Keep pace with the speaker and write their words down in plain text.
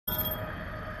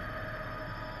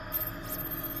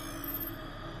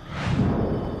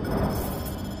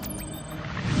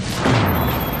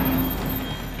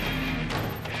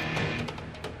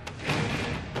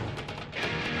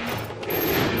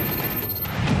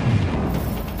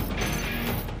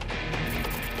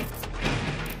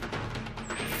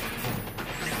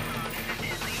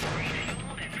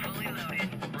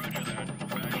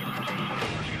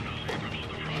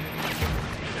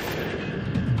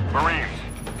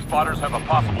spotters have a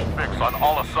possible fix on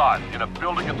Al-Assad in a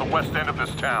building at the west end of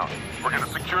this town. We're gonna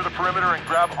secure the perimeter and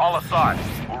grab Al-Assad.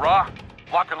 Hoorah!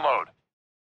 Lock and load.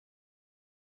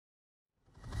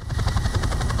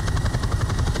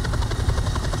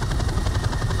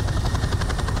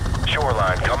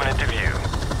 Shoreline coming into view.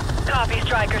 Copy,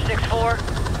 Striker 6-4.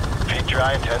 Feet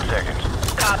dry in 10 seconds.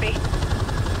 Copy.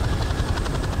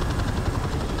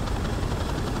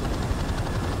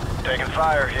 Taking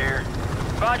fire here.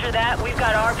 Roger that. We've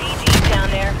got RPGs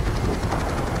down there.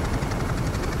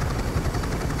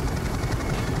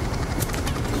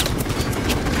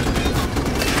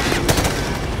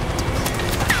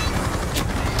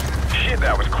 Shit,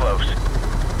 that was close.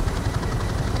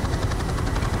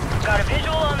 Got a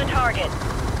visual on the target.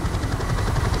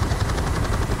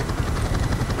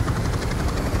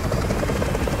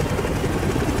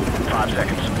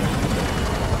 Seconds.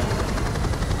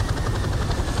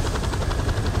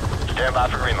 Stand by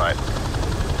for green light.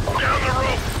 Down the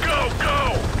rope! Go, go!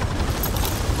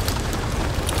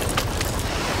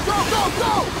 Go, go,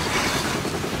 go!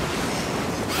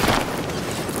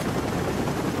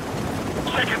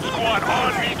 Second squad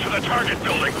on me to the target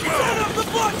building. Set up the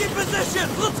blocking position!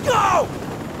 Let's go!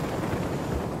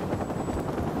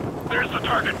 There's the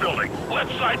target building.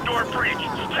 Left side door breach.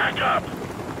 Stack up!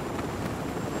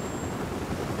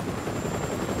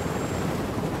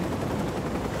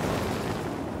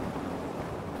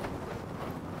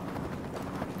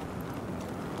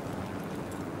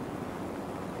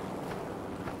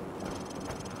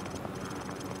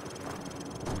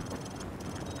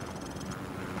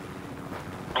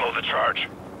 Blow the charge.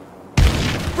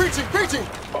 Breaching, breaching!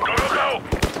 Go, go, go!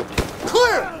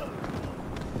 Clear!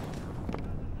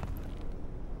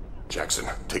 Jackson,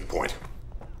 take point.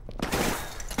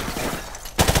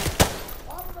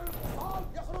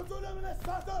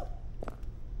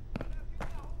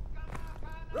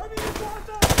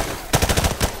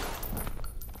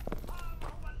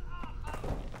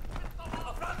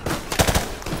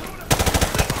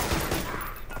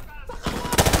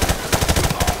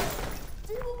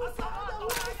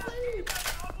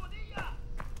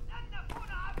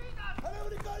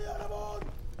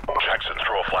 Jackson,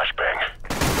 throw a flashbang.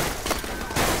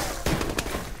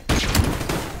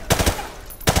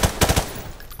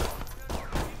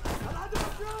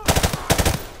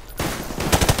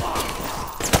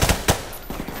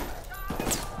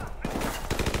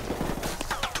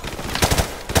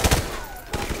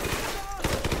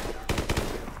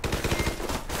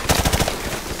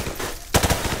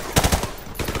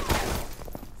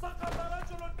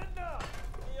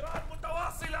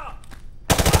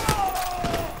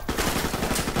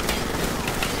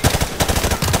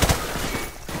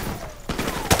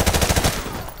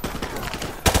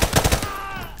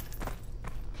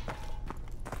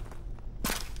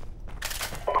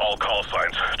 All call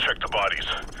signs. Check the bodies.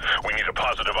 We need a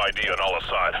positive ID on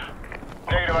Al-Assad.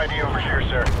 Negative ID over here,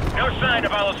 sir. No sign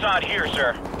of Al-Assad here,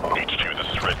 sir. HQ, this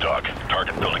is Red Dog.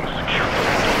 Target building is secure.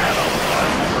 Don't have Al-Assad.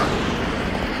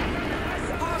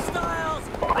 Hostiles!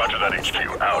 Over. Roger that, HQ.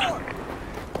 Out.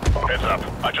 Heads up.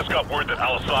 I just got word that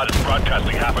Al-Assad is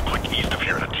broadcasting half a click east of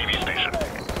here at a TV station.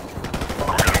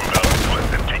 We're gonna move out on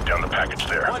foot and take down the package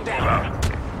there. Move out.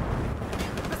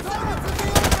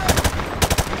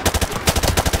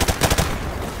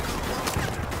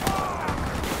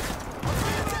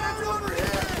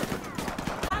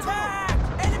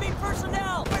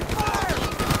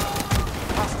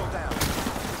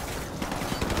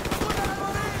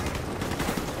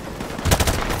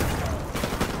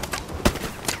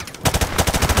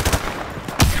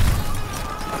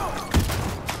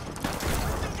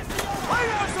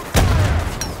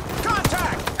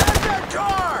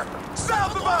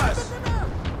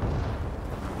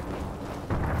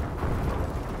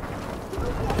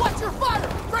 Watch your fire!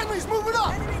 Friendly's moving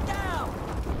up! Enemy down!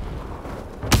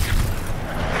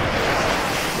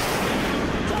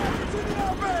 Targets in the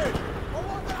open!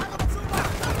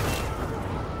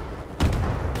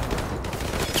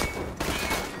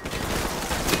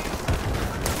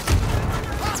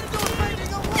 Hostiles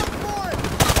making a run for it!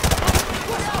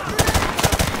 Look out,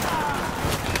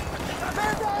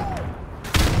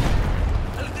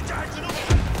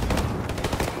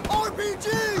 RPG!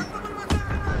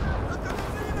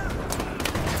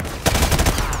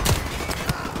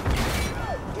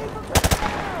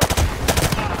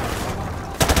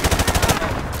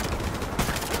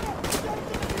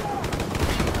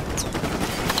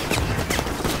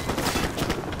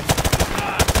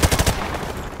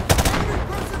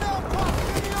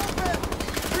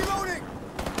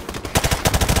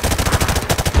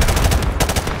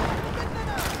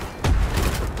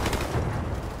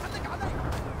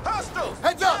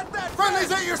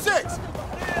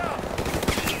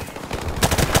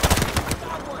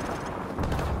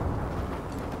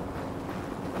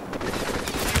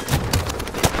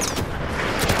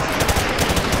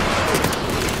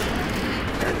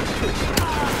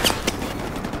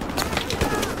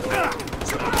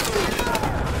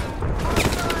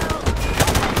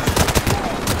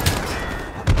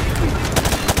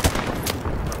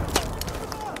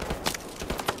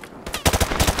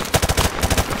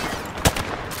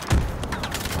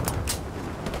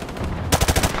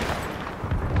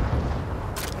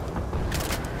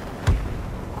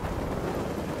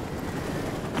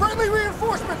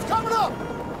 Reinforcements coming up!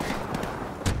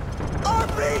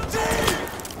 RPG!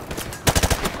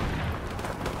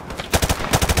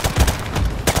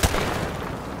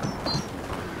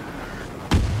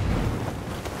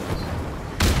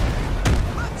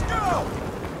 Let's go!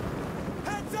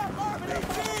 Heads up,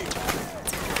 RPG!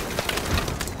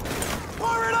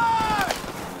 Fire it on!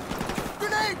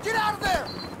 Grenade, get out of there!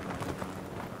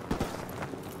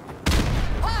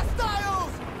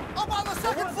 Hostiles! Up on the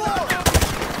second floor!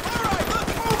 All right,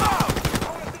 let's move out!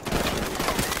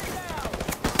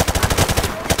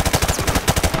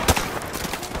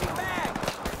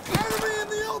 Enemy in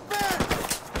the open!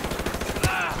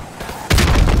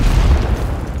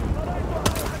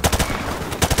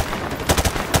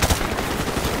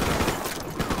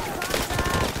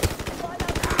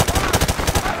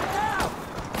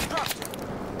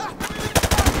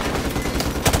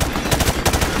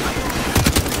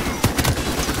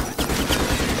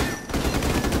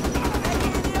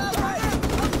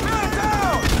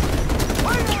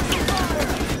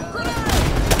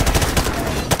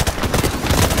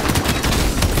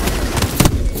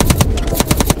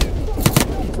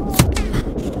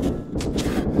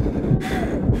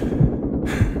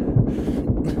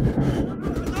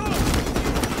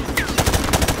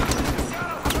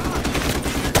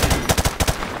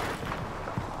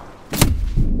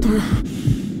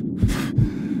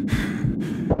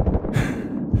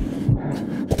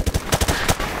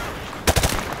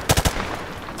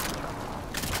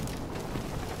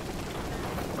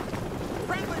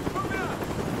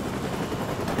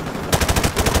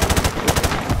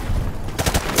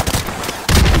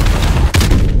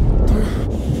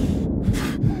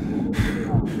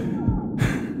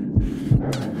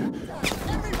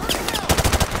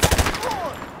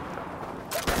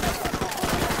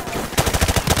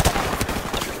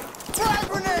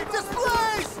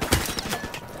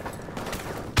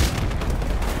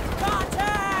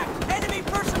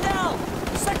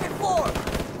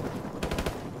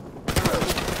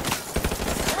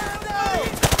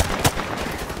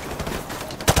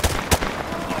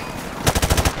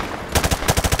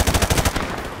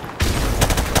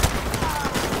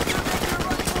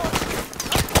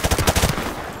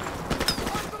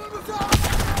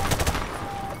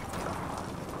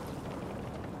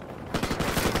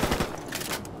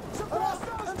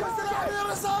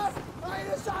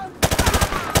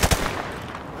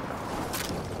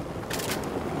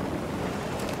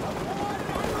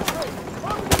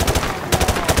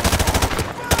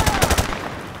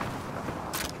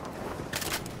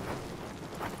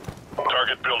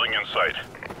 Target building in sight.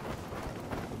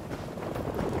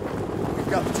 We've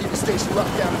got the TV station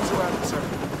locked down and surrounded, sir.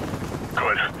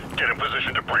 Good. Get in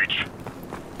position to breach.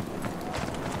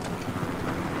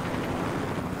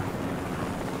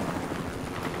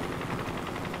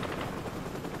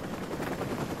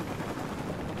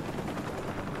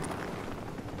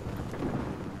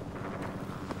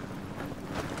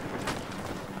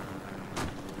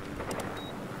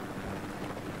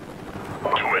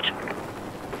 Do it.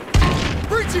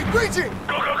 Breaching! Breaching!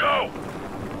 Go, go, go!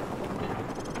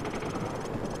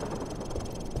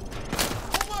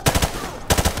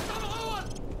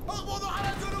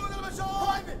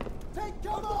 Take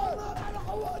cover!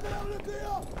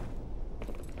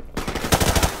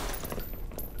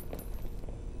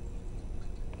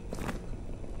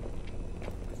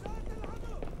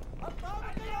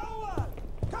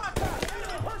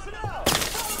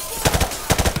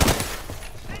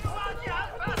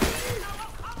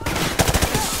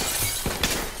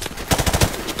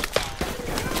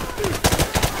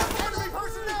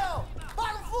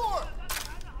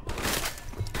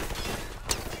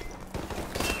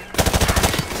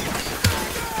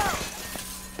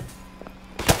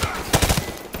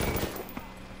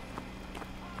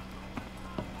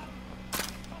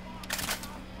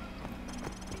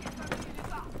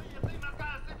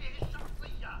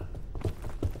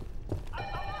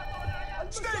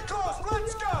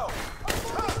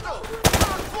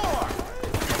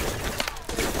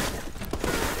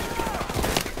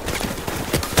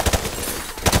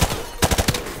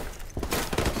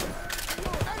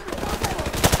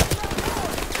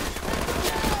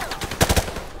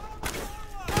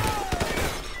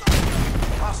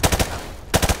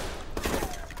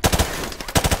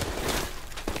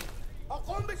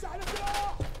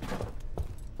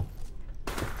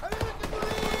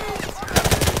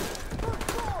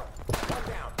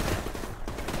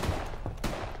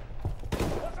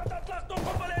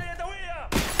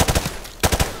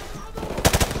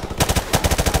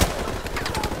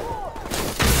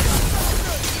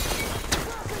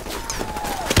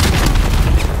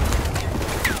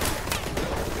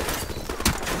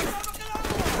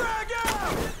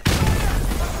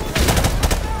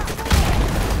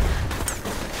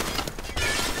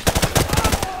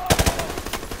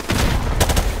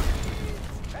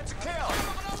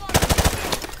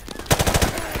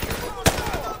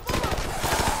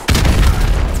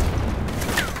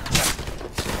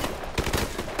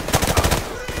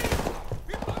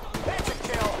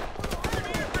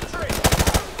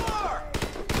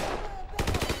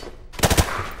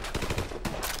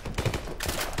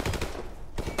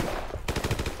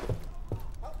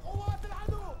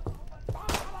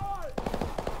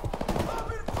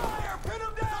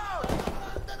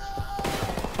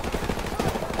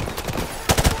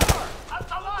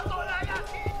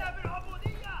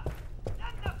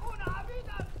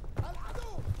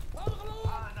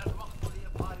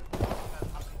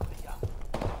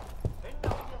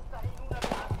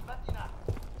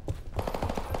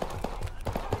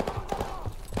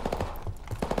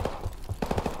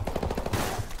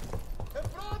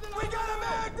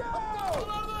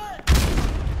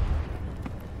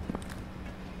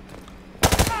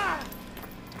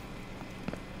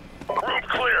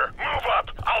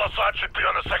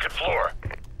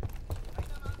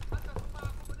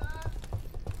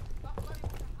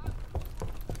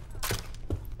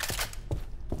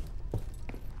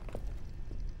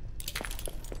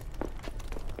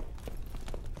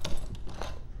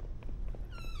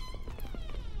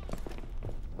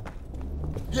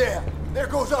 Yeah, there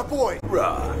goes our boy.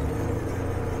 Right.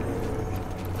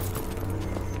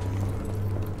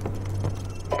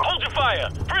 Hold your fire!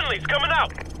 Friendly's coming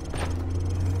out!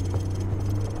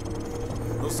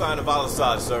 No sign of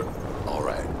Al-Assad, sir. All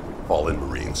right. Fall in,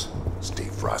 Marines. Stay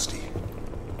frosty.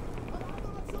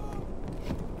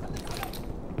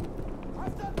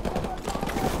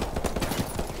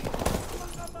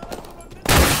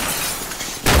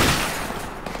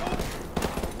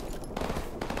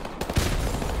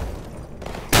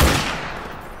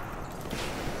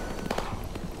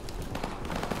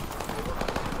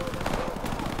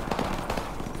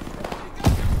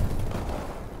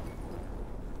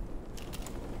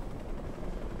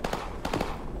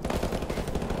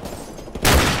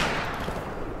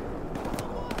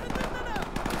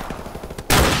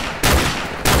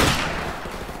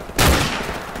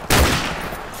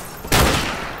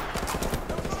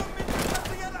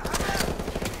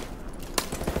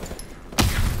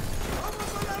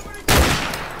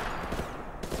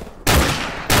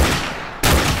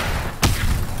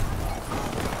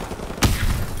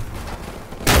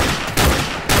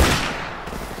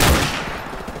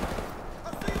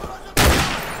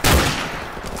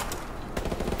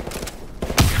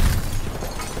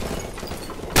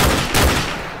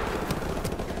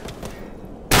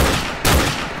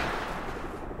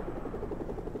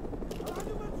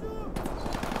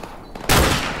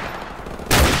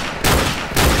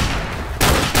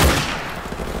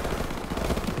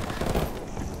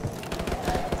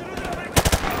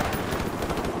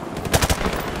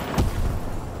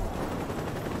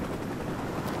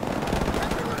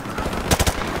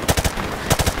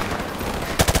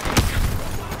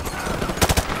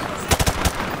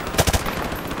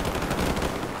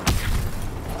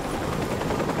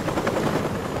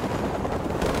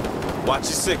 Watch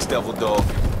your six, devil dog.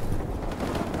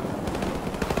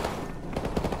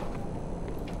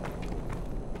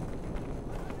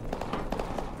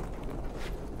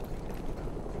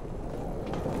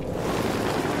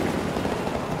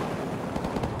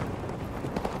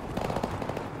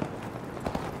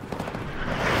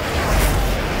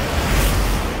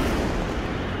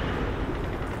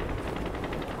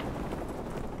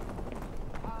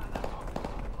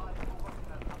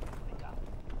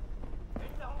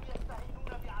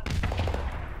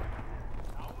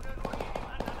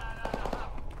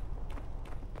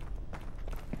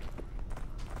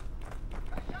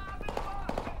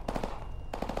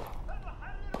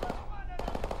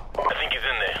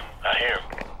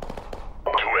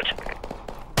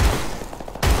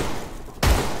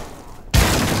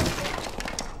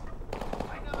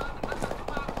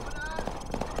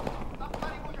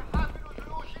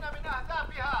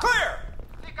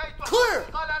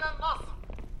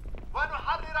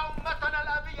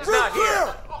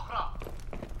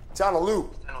 It's on a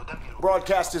loop.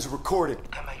 Broadcast is recorded.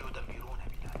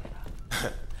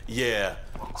 Yeah.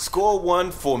 Score 1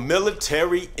 for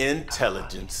military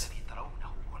intelligence.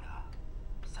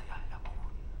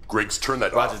 Griggs, turn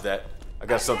that Roger off. that. I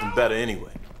got something better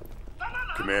anyway.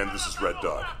 Command, this is Red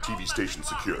Dog. TV station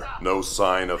secure. No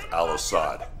sign of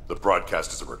Al-Assad. The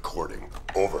broadcast is a recording.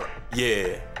 Over.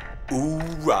 Yeah.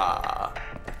 Hoorah.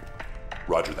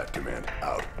 Roger that, Command.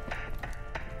 Out.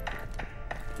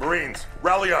 Marines,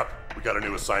 rally up. We got a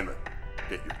new assignment.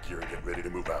 Get your gear and get ready to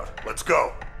move out. Let's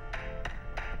go.